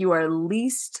think you are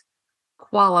least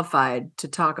qualified to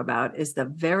talk about is the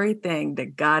very thing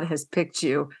that God has picked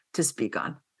you to speak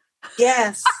on.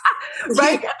 Yes.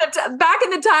 Right. Back in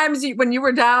the times when you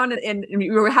were down and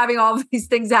you were having all of these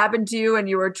things happen to you and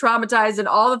you were traumatized and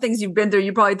all the things you've been through,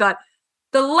 you probably thought,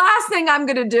 the last thing I'm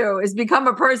going to do is become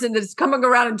a person that's coming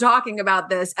around and talking about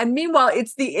this. And meanwhile,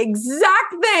 it's the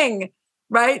exact thing,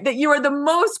 right, that you are the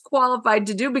most qualified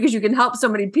to do because you can help so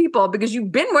many people because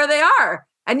you've been where they are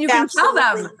and you can tell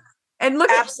them. And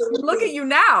look at you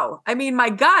now. I mean, my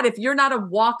God, if you're not a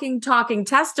walking, talking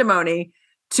testimony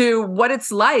to what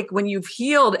it's like when you've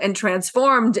healed and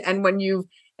transformed and when you've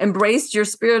embraced your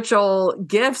spiritual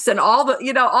gifts and all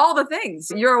the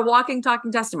things, you're a walking,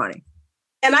 talking testimony.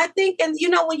 And I think, and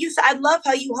when you say, I love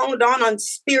how you honed on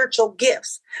spiritual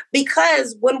gifts,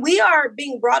 because when we are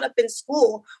being brought up in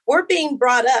school, we're being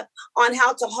brought up on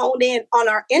how to hone in on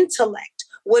our intellect,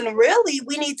 when really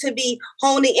we need to be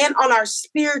honing in on our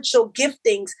spiritual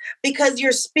giftings, because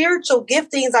your spiritual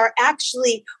giftings are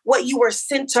actually what you were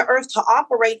sent to earth to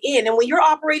operate in. And when you're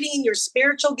operating in your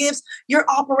spiritual gifts, you're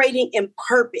operating in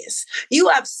purpose. You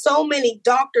have so many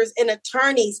doctors and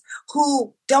attorneys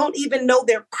who don't even know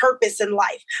their purpose in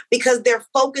life because they're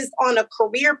focused on a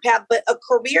career path, but a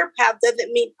career path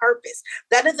doesn't mean purpose.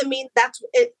 That doesn't mean that's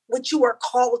what you are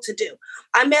called to do.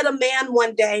 I met a man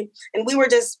one day and we were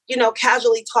just,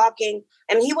 casually talking,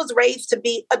 and he was raised to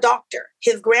be a doctor.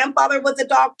 His grandfather was a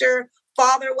doctor,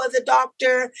 father was a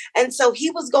doctor. And so he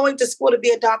was going to school to be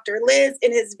a doctor. Liz,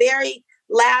 in his very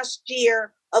last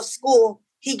year of school,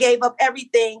 he gave up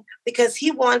everything because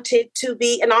he wanted to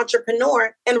be an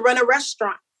entrepreneur and run a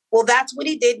restaurant. Well, that's what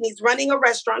he did. And he's running a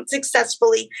restaurant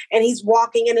successfully, and he's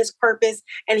walking in his purpose,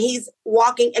 and he's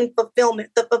walking in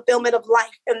fulfillment, the fulfillment of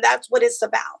life. And that's what it's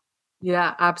about.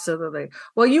 Yeah, absolutely.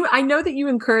 Well, I know that you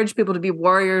encourage people to be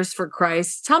warriors for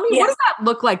Christ. Tell me, What does that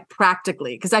look like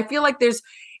practically? Because I feel like there's,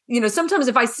 sometimes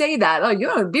if I say that,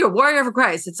 be a warrior for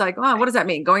Christ, it's like, oh, what does that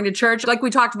mean? Going to church? Like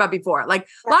we talked about before, like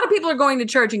a lot of people are going to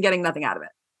church and getting nothing out of it.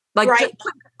 Like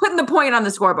putting the point on the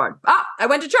scoreboard. I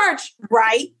went to church.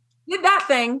 Right. Did that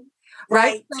thing.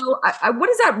 Right. So what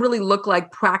does that really look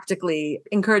like practically,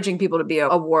 encouraging people to be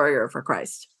a warrior for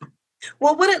Christ?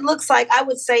 Well, what it looks like, I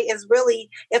would say, is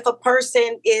really if a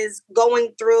person is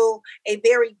going through a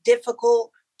very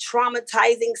difficult,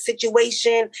 traumatizing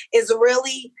situation, is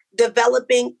really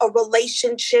developing a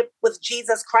relationship with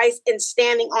Jesus Christ and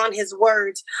standing on his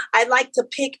words. I like to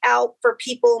pick out for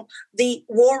people the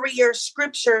warrior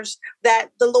scriptures that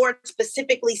the Lord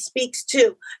specifically speaks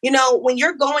to. When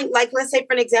you're going, like, let's say,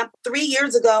 for an example, 3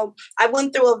 years ago, I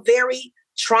went through a very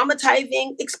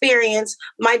traumatizing experience.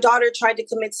 My daughter tried to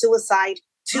commit suicide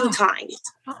 2 times.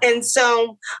 And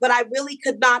so, but I really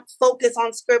could not focus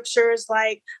on scriptures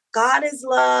like God is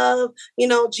love,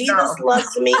 Jesus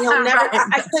loves me. He'll never,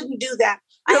 I couldn't do that.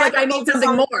 I need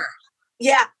something more.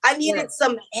 Yeah, I needed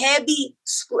some heavy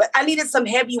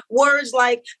words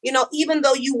like, even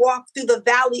though you walk through the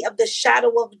valley of the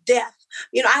shadow of death,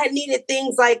 I had needed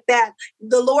things like that.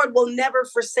 The Lord will never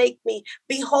forsake me.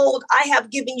 Behold, I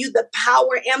have given you the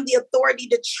power and the authority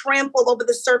to trample over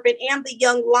the serpent and the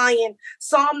young lion.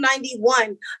 Psalm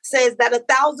 91 says that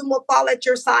 1,000 will fall at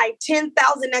your side,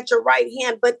 10,000 at your right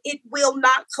hand, but it will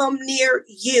not come near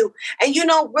you. And,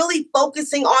 really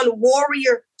focusing on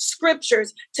warrior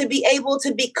scriptures to be able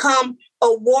to become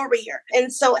a warrior.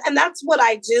 And that's what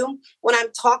I do when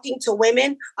I'm talking to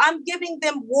women. I'm giving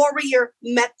them warrior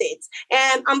methods,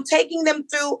 and I'm taking them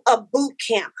through a boot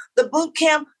camp, the boot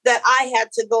camp that I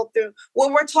had to go through,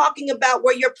 where we're talking about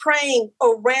where you're praying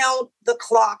around the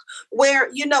clock, where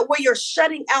you're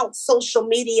shutting out social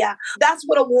media. That's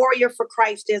what a warrior for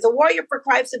Christ is. A warrior for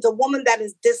Christ is a woman that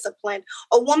is disciplined,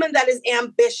 a woman that is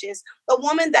ambitious, a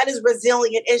woman that is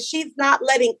resilient, and she's not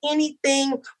letting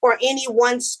anything or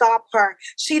anyone stop her.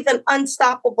 She's an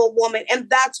unstoppable woman, and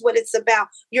that's what it's about.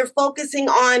 You're focusing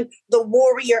on the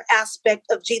warrior aspect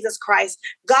of Jesus Christ.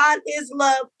 God is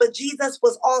love, but Jesus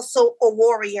was also a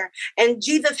warrior. And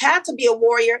Jesus had to be a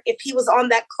warrior if he was on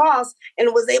that cross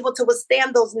and was able to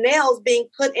withstand those nails being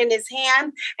put in his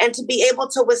hand and to be able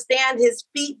to withstand his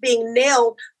feet being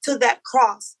nailed to that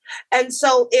cross. And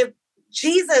so if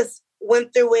Jesus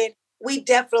went through it, we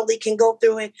definitely can go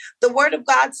through it. The word of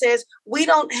God says we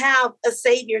don't have a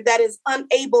savior that is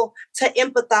unable to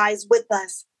empathize with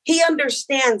us. He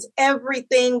understands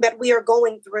everything that we are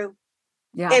going through.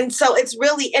 Yeah. And so it's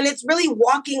really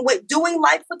doing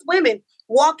life with women,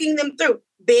 walking them through,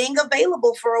 being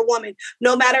available for a woman,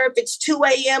 no matter if it's 2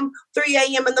 a.m., 3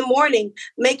 a.m. in the morning,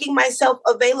 making myself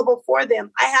available for them.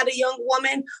 I had a young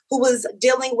woman who was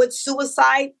dealing with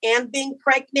suicide and being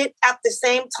pregnant at the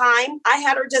same time. I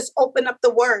had her just open up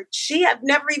the word. She had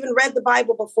never even read the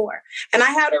Bible before. And I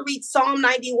had her read Psalm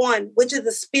 91, which is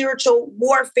a spiritual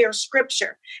warfare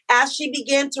scripture. As she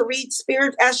began to read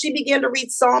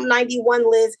Psalm 91,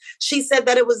 Liz, she said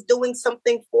that it was doing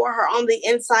something for her on the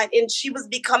inside, and she was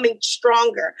becoming stronger.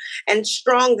 stronger and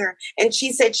stronger. And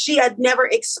she said she had never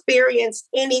experienced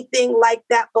anything like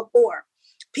that before.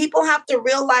 People have to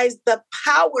realize the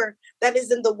power that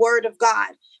is in the word of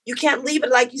God. You can't leave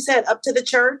it, like you said, up to the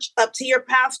church, up to your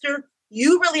pastor.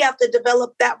 You really have to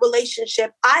develop that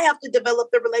relationship. I have to develop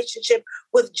the relationship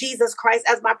with Jesus Christ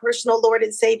as my personal Lord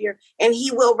and Savior, and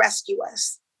he will rescue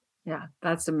us. Yeah,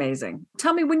 that's amazing.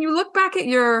 Tell me, when you look back at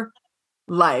your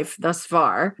life thus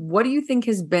far, what do you think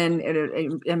has been,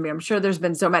 I mean, I'm sure there's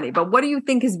been so many, but what do you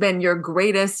think has been your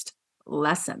greatest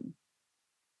lesson?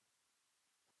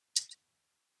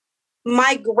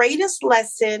 My greatest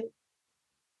lesson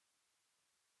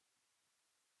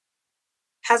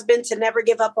has been to never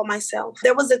give up on myself.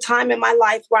 There was a time in my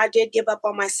life where I did give up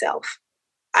on myself.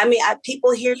 I mean,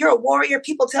 people hear you're a warrior.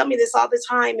 People tell me this all the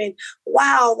time. And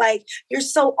wow, like, you're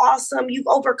so awesome. You've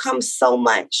overcome so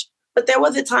much. But there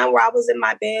was a time where I was in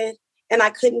my bed and I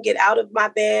couldn't get out of my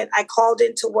bed. I called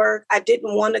into work. I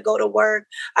didn't want to go to work.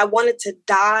 I wanted to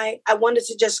die. I wanted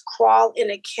to just crawl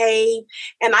in a cave.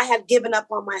 And I had given up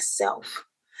on myself.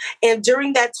 And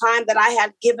during that time that I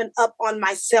had given up on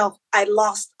myself, I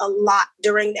lost a lot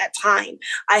during that time.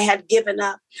 I had given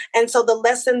up. And so the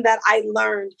lesson that I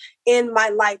learned in my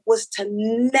life was to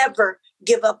never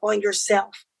give up on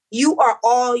yourself. You are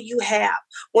all you have.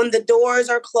 When the doors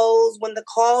are closed, when the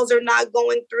calls are not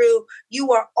going through,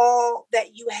 you are all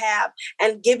that you have.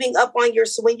 And giving up on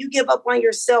yourself, when you give up on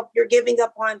yourself, you're giving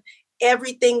up on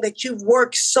everything that you've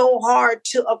worked so hard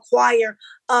to acquire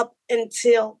up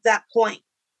until that point.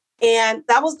 And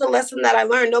that was the lesson that I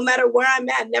learned. No matter where I'm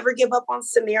at, never give up on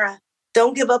Samira.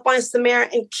 Don't give up on Samira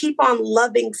and keep on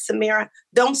loving Samira.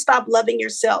 Don't stop loving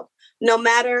yourself. No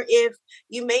matter if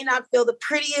you may not feel the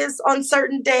prettiest on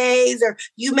certain days, or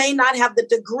you may not have the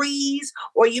degrees,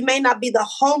 or you may not be the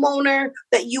homeowner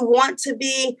that you want to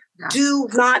be, do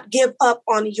not give up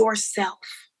on yourself.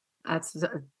 That's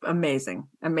amazing.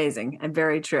 Amazing. And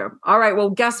very true. All right.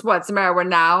 Well, guess what, Samira? We're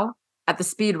now at the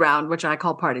speed round, which I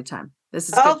call party time. This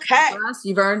is okay. For us.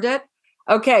 You've earned it.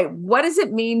 Okay. What does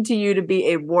it mean to you to be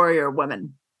a warrior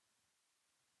woman?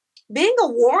 Being a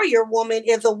warrior woman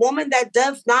is a woman that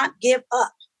does not give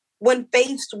up when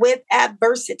faced with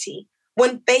adversity,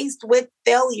 when faced with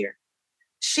failure.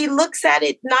 She looks at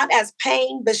it not as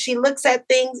pain, but she looks at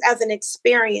things as an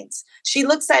experience. She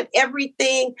looks at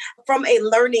everything from a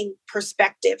learning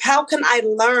perspective. How can I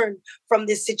learn from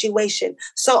this situation?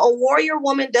 So a warrior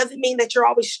woman doesn't mean that you're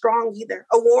always strong either.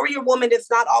 A warrior woman is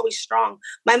not always strong.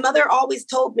 My mother always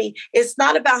told me it's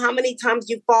not about how many times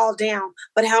you fall down,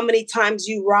 but how many times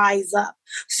you rise up.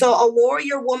 So a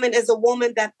warrior woman is a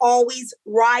woman that always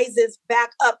rises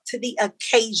back up to the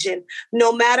occasion.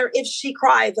 No matter if she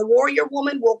cries, a warrior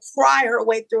woman will cry her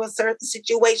way through a certain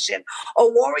situation. A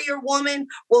warrior woman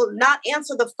will not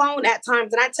answer the phone at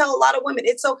times. And I tell a lot of women,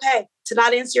 it's okay to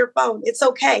not answer your phone. It's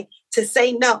okay to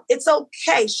say no. It's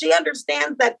okay. She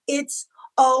understands that it's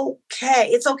okay.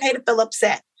 It's okay to feel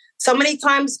upset. So many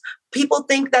times people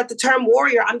think that the term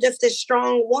warrior, I'm just this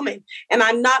strong woman, and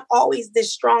I'm not always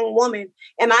this strong woman.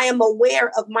 And I am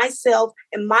aware of myself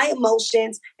and my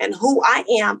emotions and who I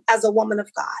am as a woman of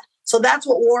God. So that's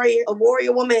what a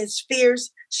warrior woman is fierce.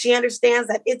 She understands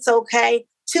that it's okay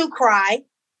to cry,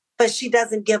 but she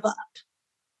doesn't give up.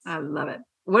 I love it.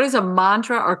 What is a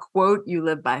mantra or quote you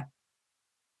live by?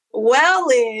 Well,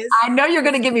 Liz, I know you're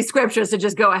going to give me scripture, so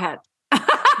just go ahead.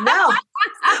 No.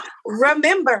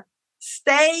 Remember,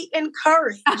 stay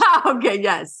encouraged. Okay,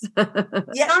 yes.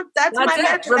 Yeah, that's my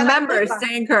mantra. Remember,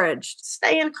 stay encouraged.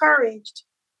 Stay encouraged.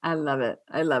 I love it.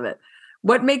 I love it.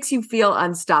 What makes you feel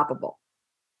unstoppable?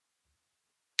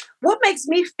 What makes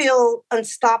me feel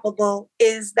unstoppable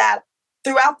is that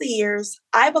throughout the years,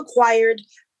 I've acquired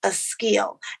a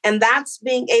skill, and that's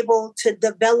being able to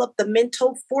develop the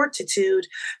mental fortitude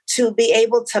to be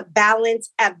able to balance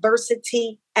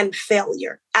adversity and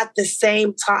failure at the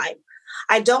same time.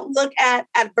 I don't look at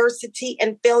adversity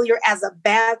and failure as a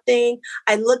bad thing.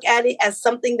 I look at it as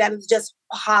something that is just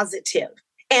positive.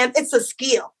 And it's a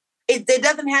skill. It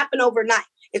doesn't happen overnight.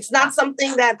 It's not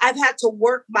something that I've had to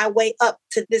work my way up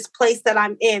to this place that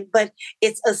I'm in, but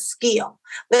it's a skill.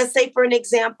 Let's say, for an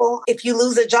example, if you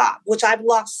lose a job, which I've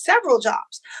lost several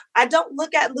jobs, I don't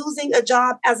look at losing a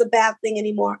job as a bad thing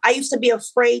anymore. I used to be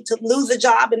afraid to lose a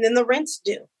job and then the rent's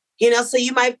due. So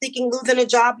you might be thinking losing a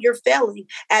job, you're failing.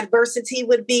 Adversity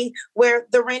would be where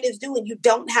the rent is due and you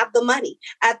don't have the money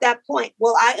at that point.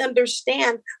 Well, I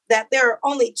understand that there are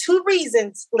only two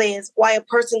reasons, Liz, why a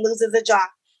person loses a job.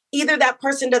 Either that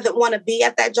person doesn't want to be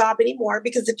at that job anymore,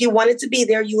 because if you wanted to be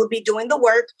there, you would be doing the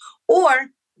work, or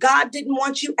God didn't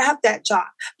want you at that job,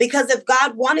 because if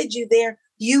God wanted you there,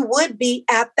 you would be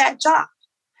at that job.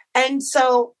 And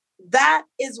so That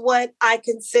is what I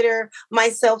consider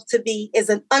myself to be, is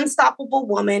an unstoppable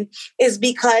woman, is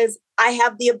because I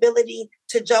have the ability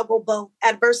to juggle both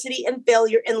adversity and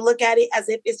failure and look at it as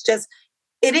if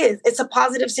it's a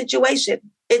positive situation.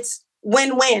 It's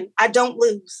win-win. I don't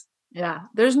lose. Yeah,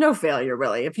 there's no failure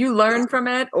really. If you learn from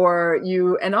it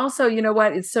and also, you know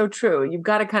what? It's so true. You've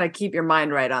got to kind of keep your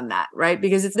mind right on that, right?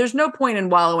 Because there's no point in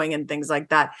wallowing in things like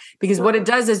that, because what it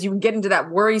does is you get into that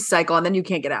worry cycle and then you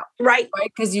can't get out. Right.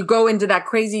 Because you go into that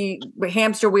crazy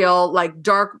hamster wheel, like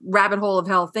dark rabbit hole of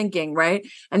hell thinking, right?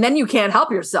 And then you can't help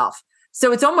yourself.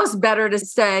 So it's almost better to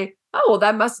say, oh, well,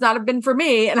 that must not have been for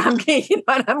me. And I'm going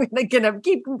to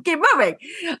keep moving.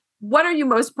 What are you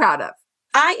most proud of?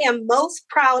 I am most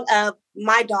proud of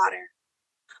my daughter.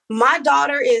 My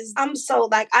daughter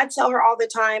I tell her all the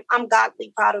time, I'm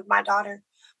godly proud of my daughter,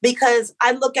 because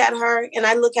I look at her and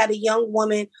I look at a young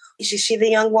woman. She's a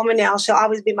young woman now. She'll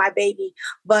always be my baby.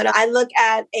 But I look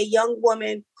at a young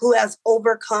woman who has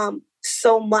overcome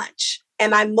so much,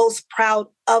 and I'm most proud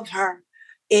of her.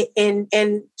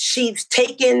 And she's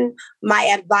taken my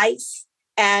advice,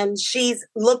 and she's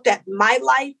looked at my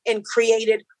life and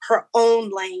created her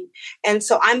own lane. And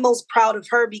so I'm most proud of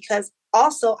her, because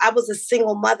also I was a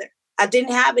single mother. I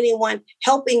didn't have anyone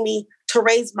helping me to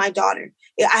raise my daughter.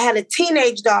 I had a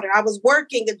teenage daughter. I was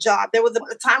working a job. There was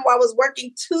a time where I was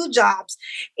working 2 jobs.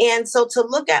 And so to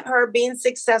look at her being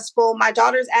successful, my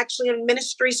daughter's actually in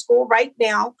ministry school right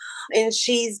now, and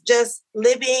she's just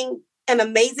living an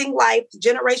amazing life. The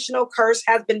generational curse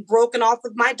has been broken off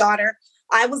of my daughter.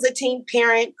 I was a teen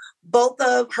parent. Both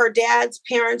of her dad's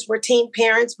parents were teen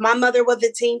parents. My mother was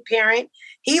a teen parent.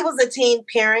 He was a teen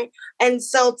parent. And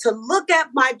so to look at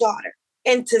my daughter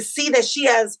and to see that she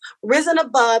has risen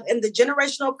above and the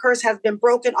generational curse has been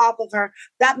broken off of her,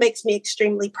 that makes me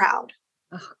extremely proud.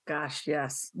 Oh, gosh,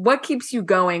 yes. What keeps you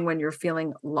going when you're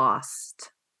feeling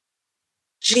lost?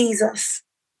 Jesus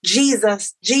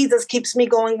keeps me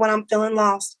going when I'm feeling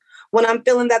lost, when I'm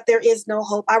feeling that there is no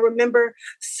hope. I remember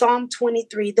Psalm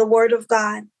 23, the word of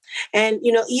God. And,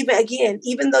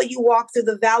 even though you walk through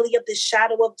the valley of the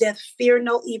shadow of death, fear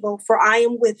no evil, for I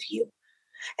am with you.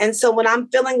 And so when I'm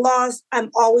feeling lost,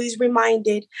 I'm always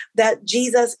reminded that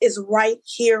Jesus is right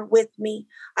here with me.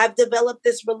 I've developed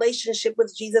this relationship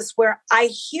with Jesus where I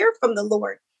hear from the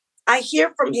Lord. I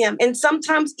hear from him. And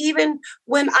sometimes even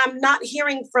when I'm not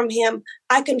hearing from him,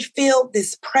 I can feel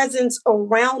this presence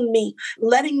around me,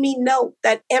 letting me know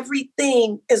that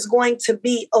everything is going to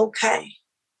be okay.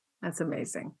 That's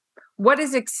amazing. What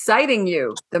is exciting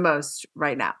you the most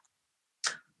right now?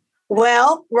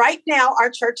 Well, right now, our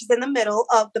church is in the middle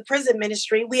of the prison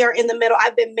ministry. We are in the middle.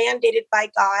 I've been mandated by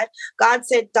God. God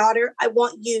said, daughter, I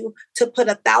want you to put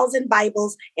 1,000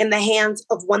 Bibles in the hands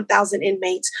of 1,000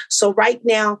 inmates. So right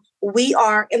now, we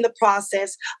are in the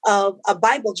process of a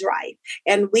Bible drive,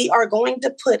 and we are going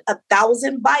to put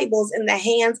 1,000 Bibles in the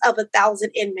hands of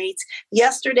 1,000 inmates.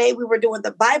 Yesterday, we were doing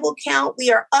the Bible count. We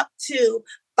are up to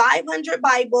 500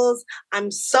 Bibles. I'm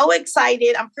so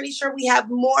excited. I'm pretty sure we have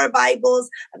more Bibles.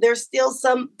 There's still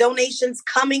some donations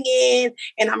coming in,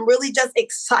 and I'm really just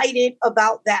excited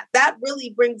about that. That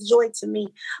really brings joy to me,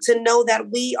 to know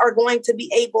that we are going to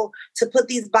be able to put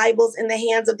these Bibles in the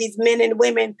hands of these men and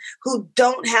women who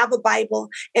don't have a Bible,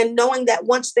 and knowing that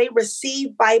once they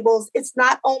receive Bibles, it's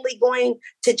not only going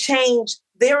to change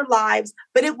their lives,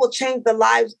 but it will change the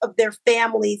lives of their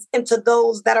families and to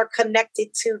those that are connected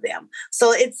to them.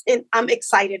 So I'm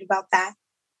excited about that.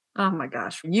 Oh my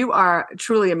gosh. You are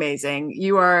truly amazing.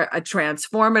 You are a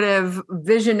transformative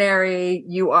visionary.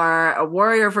 You are a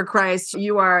warrior for Christ.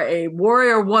 You are a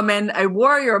warrior woman, a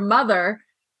warrior mother.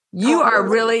 You are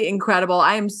really incredible.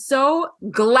 I am so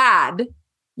glad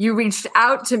you reached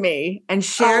out to me and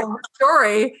shared your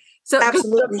story. So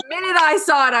absolutely. The minute I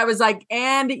saw it, I was like,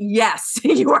 and yes,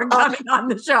 you are coming on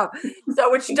the show.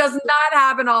 So which does not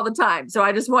happen all the time. So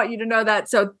I just want you to know that.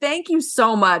 So thank you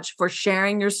so much for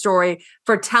sharing your story,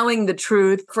 for telling the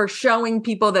truth, for showing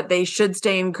people that they should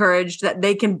stay encouraged, that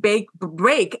they can break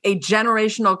a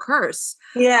generational curse.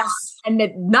 Yes. And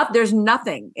that there's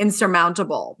nothing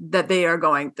insurmountable that they are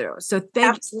going through. So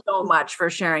thank you so much for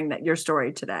sharing your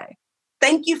story today.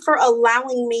 Thank you for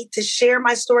allowing me to share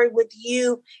my story with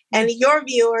you and your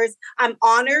viewers. I'm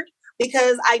honored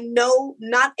because I know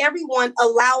not everyone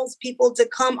allows people to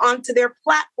come onto their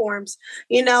platforms,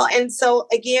 and so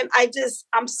again,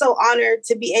 I'm so honored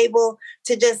to be able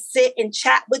to just sit and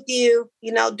chat with you,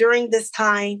 during this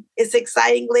time. It's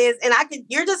exciting, Liz. And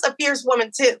you're just a fierce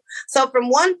woman too. So from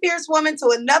one fierce woman to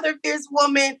another fierce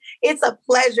woman, it's a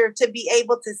pleasure to be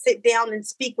able to sit down and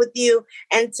speak with you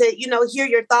and to, hear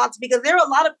your thoughts, because there are a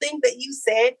lot of things that you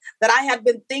said that I have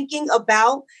been thinking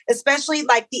about, especially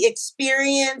like the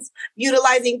experience,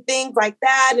 utilizing things like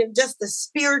that, and just the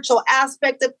spiritual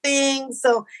aspect of things.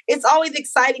 So it's always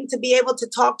exciting to be able to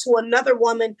talk to another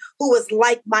woman who is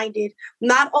like-minded,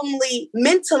 not only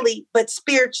mentally, but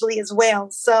spiritually as well.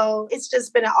 So it's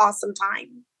just been an awesome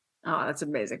time. Oh, that's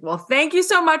amazing. Well, thank you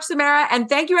so much, Samara. And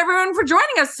thank you everyone for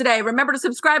joining us today. Remember to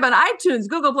subscribe on iTunes,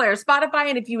 Google Play, or Spotify.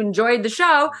 And if you enjoyed the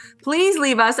show, please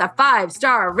leave us a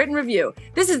 5-star written review.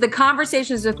 This is the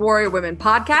Conversations with Warrior Women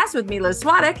podcast with me, Liz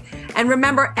Swadek. And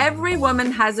remember, every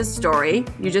woman has a story.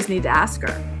 You just need to ask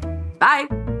her. Bye.